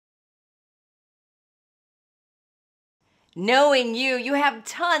Knowing you, you have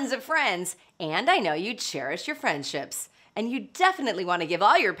tons of friends, and I know you cherish your friendships. And you definitely want to give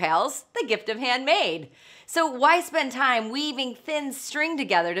all your pals the gift of handmade. So why spend time weaving thin string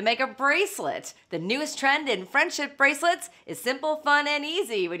together to make a bracelet? The newest trend in friendship bracelets is simple, fun, and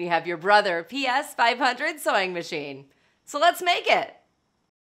easy when you have your brother PS 500 sewing machine. So let's make it.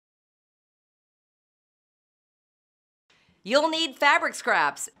 You'll need fabric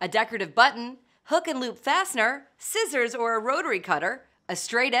scraps, a decorative button, hook and loop fastener, scissors or a rotary cutter, a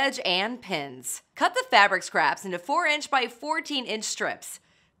straight edge, and pins. Cut the fabric scraps into 4-inch by 14-inch strips.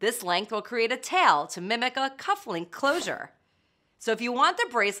 This length will create a tail to mimic a cufflink closure. So if you want the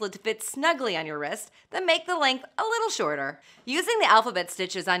bracelet to fit snugly on your wrist, then make the length a little shorter. Using the alphabet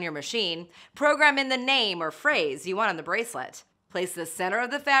stitches on your machine, program in the name or phrase you want on the bracelet. Place the center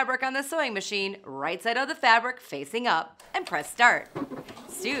of the fabric on the sewing machine, right side of the fabric facing up, and press start.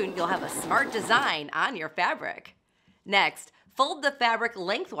 Soon you'll have a smart design on your fabric. Next, fold the fabric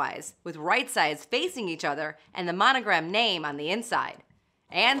lengthwise with right sides facing each other and the monogram name on the inside.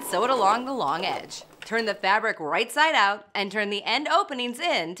 And sew it along the long edge. Turn the fabric right side out and turn the end openings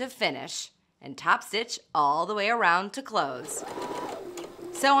in to finish. And top stitch all the way around to close.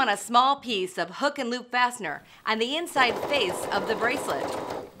 Sew on a small piece of hook and loop fastener on the inside face of the bracelet.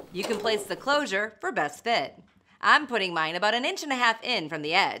 You can place the closure for best fit. I'm putting mine about 1.5 inches in from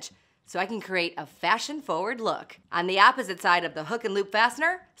the edge, so I can create a fashion-forward look. On the opposite side of the hook and loop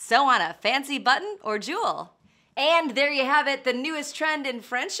fastener, sew on a fancy button or jewel. And there you have it, the newest trend in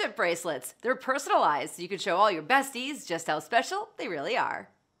friendship bracelets. They're personalized, so you can show all your besties just how special they really are.